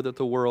 we know that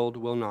the world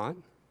will not,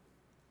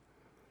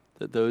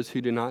 that those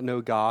who do not know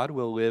God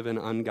will live in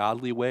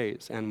ungodly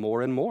ways, and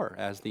more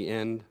as the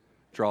end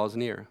draws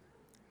near.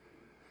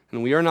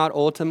 And we are not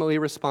ultimately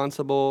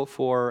responsible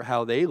for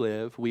how they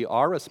live. We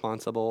are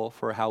responsible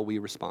for how we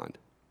respond.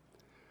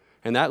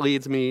 And that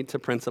leads me to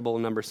principle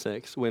number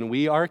 6. When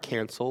we are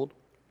canceled,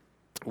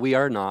 we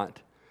are not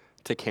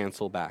to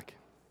cancel back.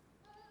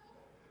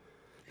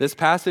 This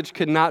passage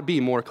could not be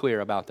more clear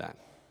about that.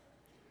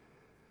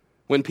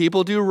 When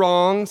people do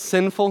wrong,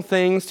 sinful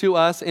things to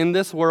us in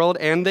this world,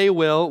 and they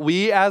will,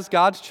 we as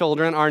God's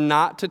children are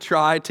not to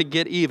try to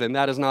get even.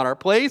 That is not our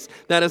place.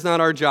 That is not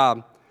our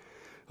job.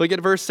 Look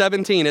at verse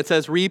 17. It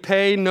says,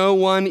 repay no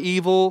one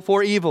evil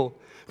for evil.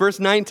 Verse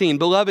 19,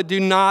 beloved, do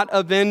not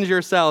avenge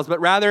yourselves,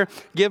 but rather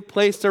give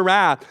place to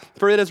wrath.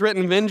 For it is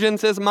written,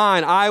 vengeance is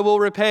mine, I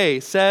will repay,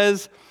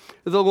 says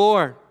the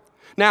Lord.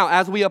 Now,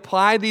 as we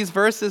apply these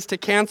verses to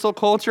cancel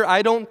culture,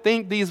 I don't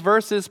think these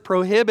verses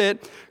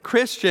prohibit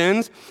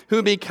Christians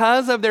who,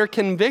 because of their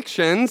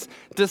convictions,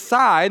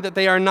 decide that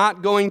they are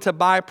not going to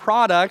buy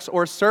products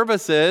or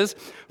services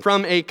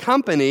from a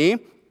company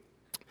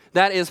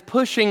that is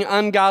pushing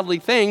ungodly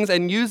things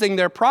and using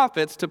their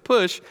profits to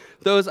push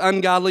those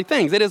ungodly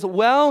things. It is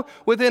well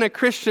within a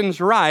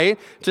Christian's right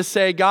to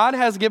say, God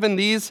has given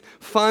these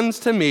funds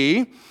to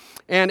me,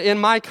 and in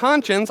my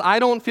conscience, I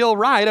don't feel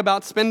right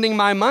about spending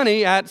my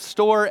money at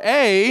store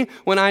A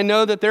when I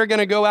know that they're going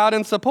to go out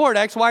and support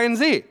X, Y, and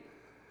Z.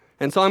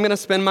 And so I'm going to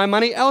spend my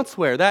money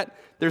elsewhere.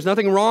 There's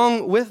nothing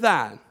wrong with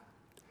that.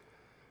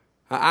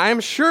 I'm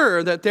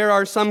sure that there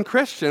are some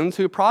Christians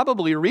who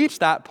probably reached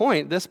that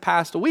point this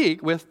past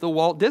week with the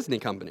Walt Disney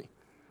Company.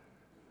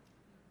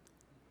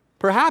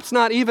 Perhaps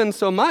not even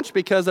so much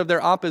because of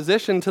their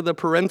opposition to the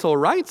parental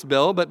rights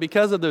bill, but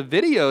because of the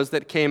videos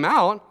that came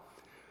out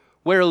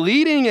where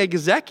leading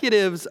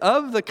executives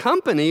of the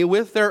company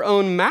with their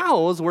own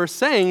mouths were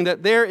saying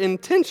that their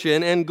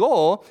intention and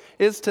goal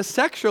is to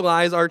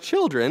sexualize our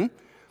children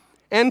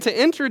and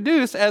to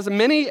introduce as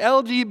many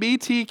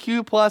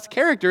LGBTQ plus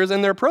characters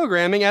in their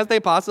programming as they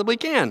possibly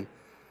can.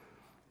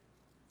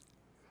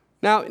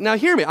 Now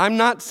hear me. I'm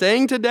not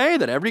saying today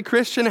that every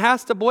Christian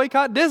has to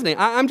boycott Disney.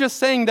 I'm just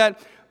saying that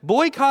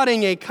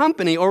boycotting a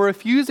company or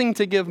refusing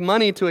to give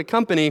money to a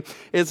company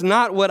is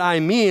not what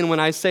I mean when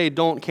I say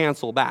don't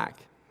cancel back.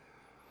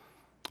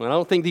 I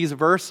don't think these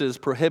verses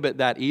prohibit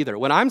that either.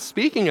 What I'm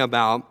speaking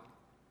about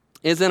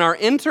is in our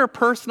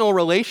interpersonal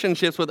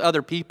relationships with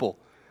other people.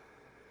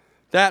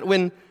 That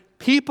when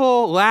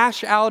people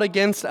lash out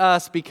against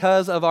us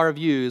because of our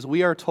views,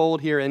 we are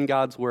told here in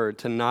God's word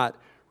to not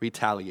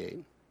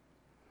retaliate.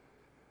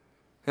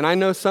 And I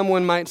know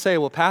someone might say,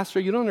 well, Pastor,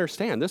 you don't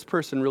understand. This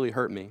person really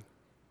hurt me.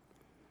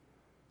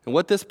 And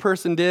what this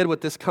person did, what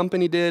this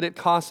company did, it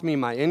cost me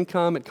my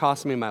income, it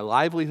cost me my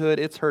livelihood,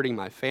 it's hurting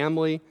my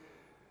family.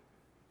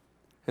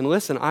 And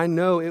listen, I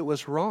know it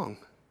was wrong.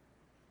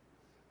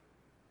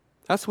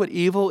 That's what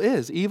evil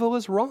is. Evil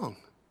is wrong.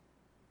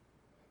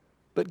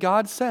 But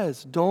God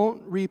says,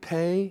 don't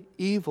repay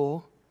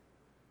evil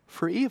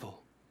for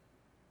evil.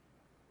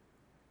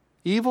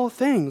 Evil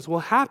things will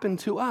happen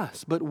to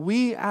us, but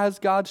we as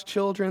God's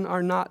children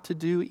are not to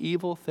do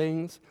evil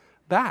things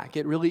back.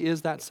 It really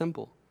is that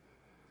simple.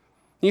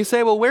 You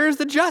say, well, where's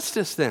the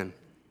justice then?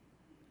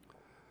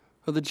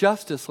 Well, the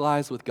justice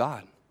lies with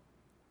God.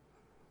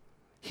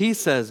 He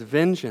says,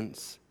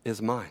 vengeance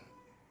is mine.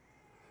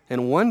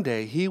 And one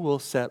day he will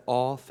set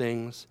all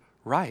things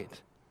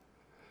right.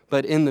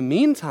 But in the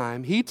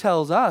meantime, he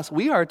tells us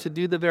we are to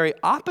do the very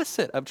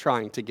opposite of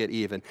trying to get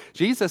even.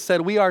 Jesus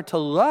said we are to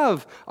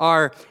love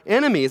our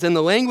enemies. In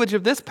the language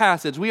of this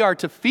passage, we are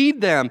to feed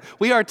them.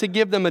 We are to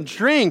give them a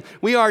drink.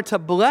 We are to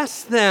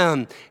bless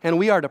them. And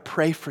we are to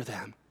pray for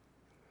them.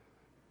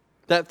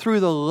 That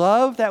through the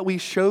love that we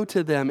show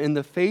to them in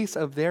the face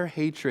of their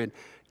hatred,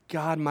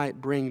 God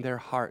might bring their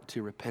heart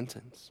to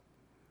repentance.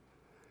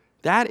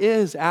 That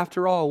is,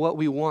 after all, what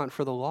we want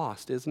for the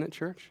lost, isn't it,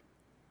 church?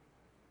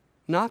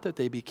 Not that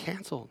they be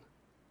canceled,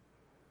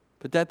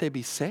 but that they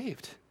be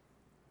saved.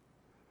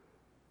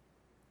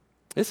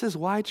 This is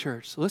why,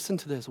 church, listen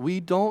to this. We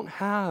don't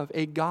have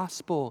a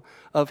gospel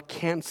of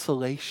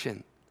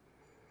cancellation.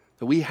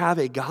 We have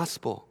a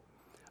gospel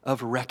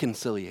of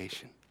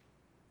reconciliation.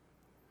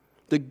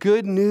 The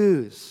good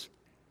news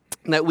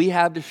that we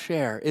have to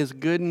share is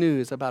good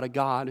news about a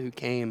God who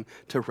came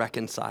to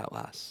reconcile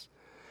us.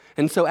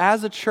 And so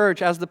as a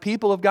church, as the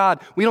people of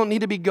God, we don't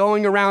need to be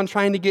going around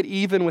trying to get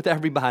even with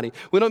everybody.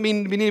 We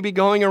need to be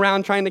going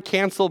around trying to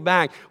cancel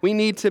back. We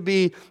need to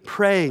be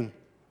praying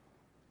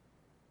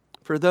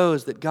for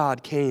those that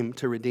God came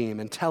to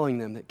redeem and telling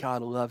them that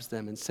God loves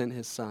them and sent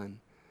his son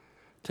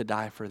to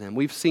die for them.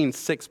 We've seen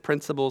 6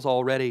 principles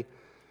already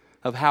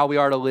of how we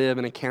are to live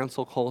in a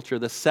cancel culture.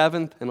 The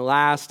 7th and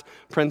last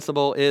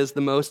principle is the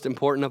most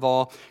important of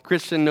all.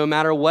 Christian, no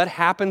matter what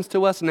happens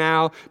to us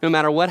now, no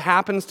matter what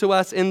happens to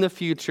us in the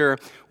future,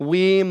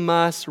 we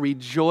must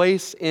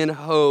rejoice in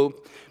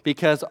hope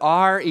because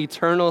our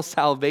eternal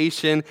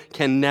salvation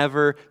can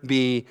never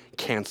be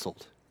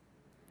canceled.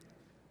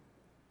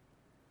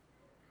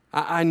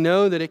 I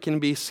know that it can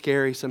be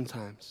scary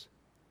sometimes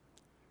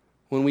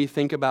when we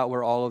think about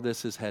where all of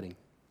this is heading.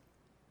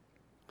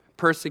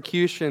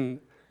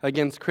 Persecution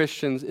against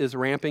Christians is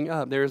ramping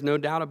up. There is no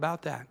doubt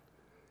about that.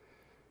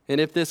 And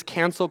if this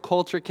cancel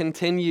culture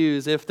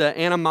continues, if the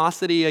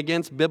animosity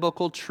against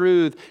biblical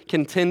truth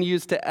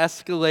continues to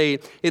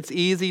escalate, it's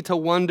easy to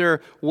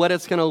wonder what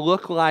it's going to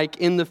look like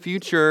in the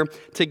future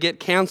to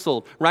get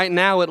canceled. Right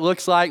now, it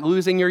looks like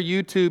losing your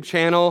YouTube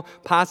channel,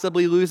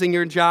 possibly losing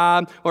your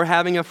job, or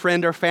having a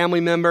friend or family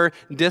member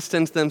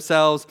distance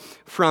themselves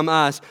from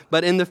us.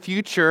 But in the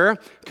future,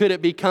 could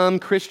it become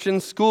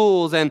Christian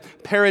schools and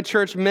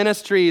parachurch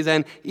ministries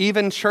and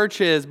even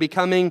churches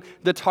becoming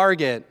the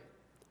target?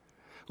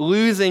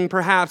 Losing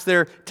perhaps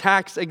their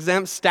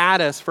tax-exempt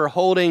status for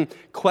holding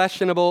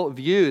questionable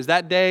views.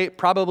 That day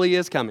probably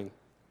is coming.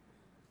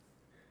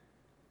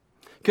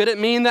 Could it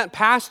mean that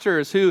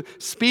pastors who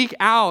speak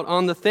out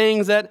on the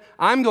things that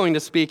I'm going to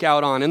speak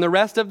out on in the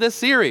rest of this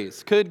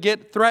series could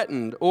get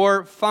threatened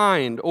or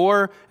fined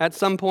or at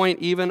some point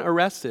even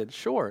arrested?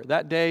 Sure,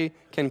 that day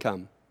can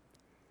come.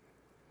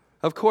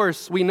 Of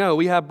course, we know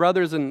we have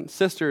brothers and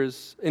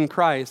sisters in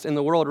Christ in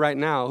the world right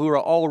now who are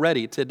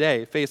already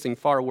today facing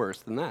far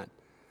worse than that.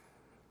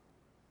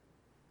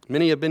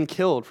 Many have been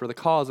killed for the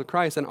cause of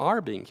Christ and are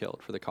being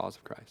killed for the cause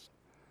of Christ.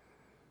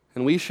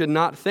 And we should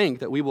not think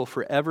that we will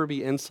forever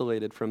be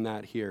insulated from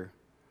that here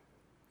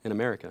in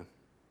America.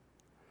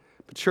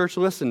 But church,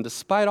 listen,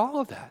 despite all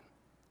of that,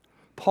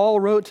 Paul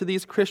wrote to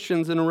these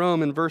Christians in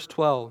Rome in verse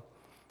 12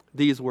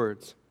 these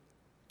words,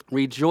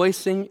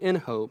 rejoicing in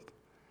hope,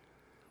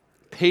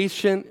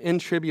 patient in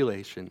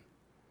tribulation,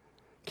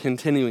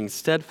 continuing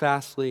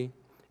steadfastly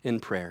in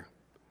prayer.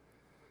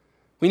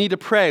 We need to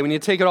pray. We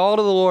need to take it all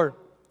to the Lord.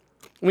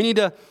 We need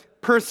to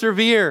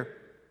persevere,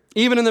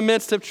 even in the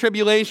midst of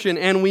tribulation,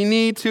 and we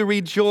need to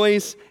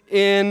rejoice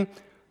in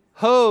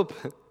hope.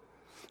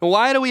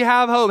 Why do we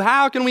have hope?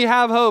 How can we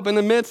have hope in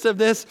the midst of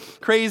this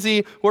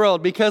crazy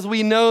world? Because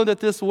we know that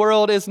this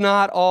world is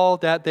not all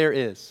that there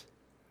is.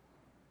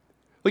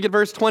 Look at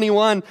verse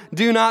 21.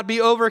 Do not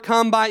be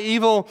overcome by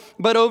evil,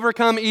 but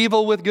overcome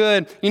evil with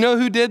good. You know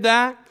who did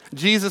that?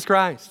 Jesus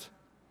Christ.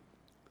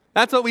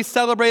 That's what we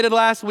celebrated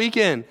last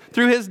weekend.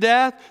 Through his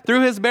death,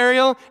 through his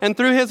burial, and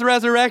through his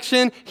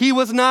resurrection, he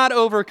was not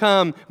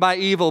overcome by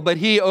evil, but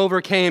he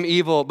overcame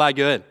evil by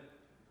good.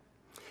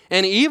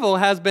 And evil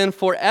has been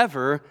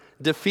forever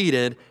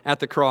defeated at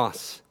the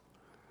cross.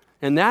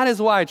 And that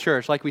is why,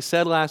 church, like we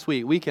said last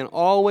week, we can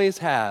always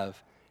have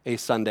a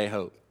Sunday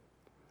hope.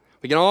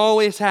 We can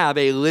always have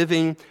a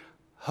living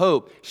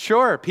hope.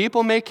 Sure,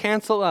 people may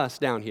cancel us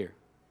down here.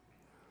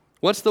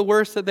 What's the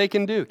worst that they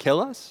can do? Kill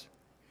us?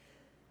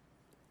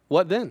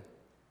 What then?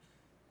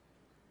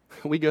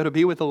 We go to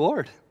be with the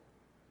Lord.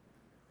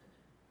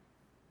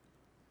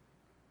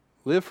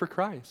 Live for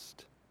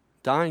Christ.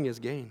 Dying is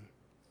gain.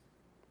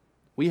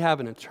 We have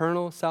an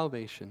eternal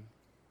salvation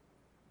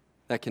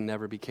that can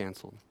never be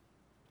canceled.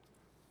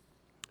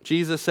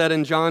 Jesus said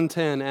in John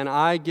 10, and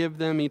I give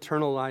them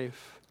eternal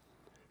life,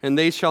 and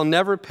they shall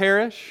never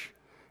perish,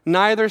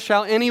 neither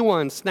shall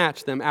anyone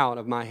snatch them out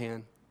of my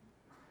hand.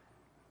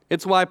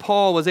 It's why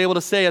Paul was able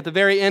to say at the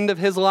very end of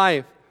his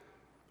life,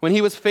 when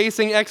he was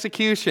facing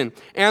execution,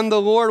 and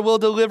the Lord will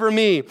deliver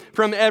me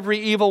from every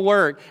evil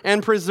work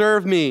and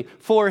preserve me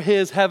for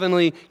his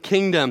heavenly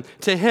kingdom.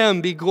 To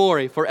him be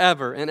glory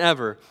forever and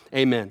ever.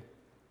 Amen.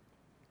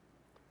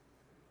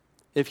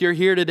 If you're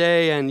here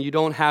today and you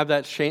don't have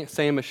that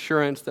same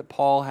assurance that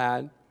Paul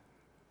had,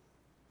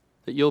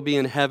 that you'll be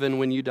in heaven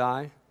when you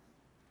die,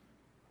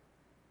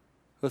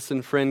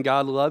 listen, friend,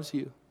 God loves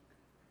you.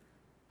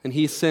 And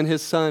he sent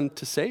his son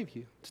to save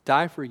you, to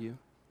die for you.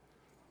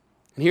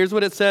 And here's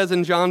what it says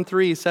in John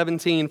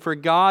 3:17. For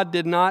God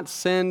did not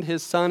send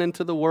his son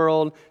into the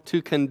world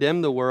to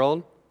condemn the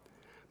world,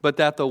 but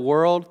that the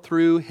world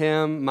through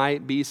him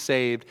might be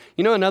saved.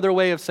 You know another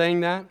way of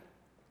saying that?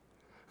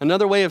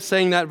 Another way of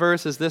saying that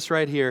verse is this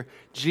right here.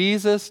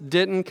 Jesus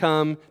didn't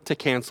come to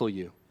cancel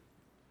you.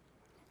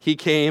 He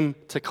came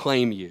to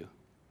claim you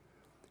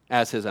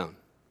as his own.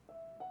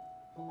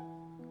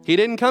 He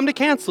didn't come to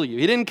cancel you.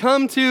 He didn't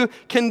come to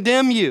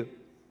condemn you.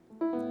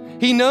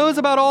 He knows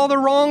about all the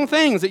wrong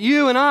things that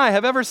you and I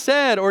have ever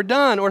said or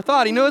done or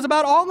thought. He knows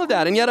about all of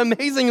that. And yet,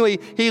 amazingly,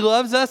 he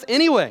loves us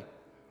anyway.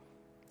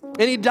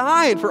 And he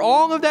died for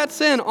all of that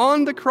sin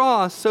on the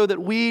cross so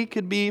that we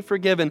could be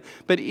forgiven.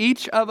 But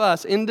each of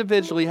us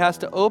individually has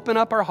to open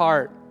up our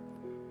heart,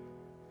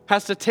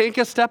 has to take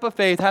a step of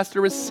faith, has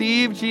to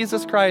receive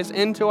Jesus Christ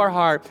into our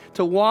heart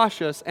to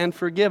wash us and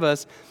forgive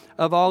us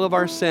of all of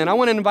our sin. I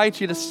want to invite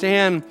you to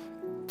stand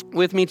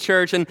with me,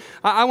 church. And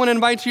I want to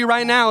invite you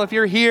right now, if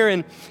you're here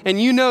and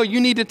you know you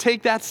need to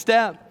take that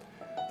step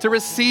to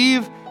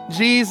receive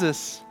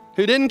Jesus,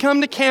 who didn't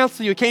come to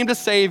cancel you, came to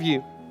save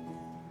you.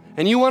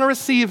 And you want to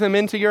receive him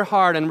into your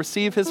heart and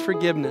receive his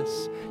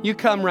forgiveness. You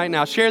come right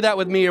now. Share that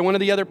with me or one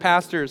of the other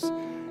pastors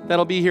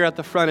that'll be here at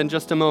the front in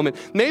just a moment.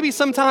 Maybe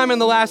sometime in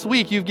the last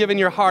week you've given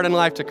your heart and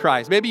life to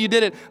Christ. Maybe you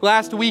did it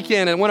last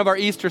weekend at one of our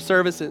Easter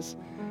services.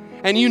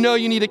 And you know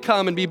you need to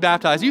come and be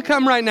baptized. You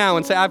come right now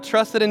and say, I've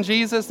trusted in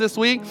Jesus this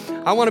week.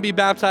 I want to be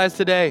baptized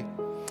today.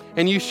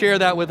 And you share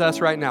that with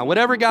us right now.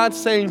 Whatever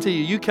God's saying to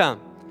you, you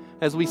come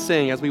as we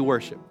sing, as we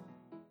worship.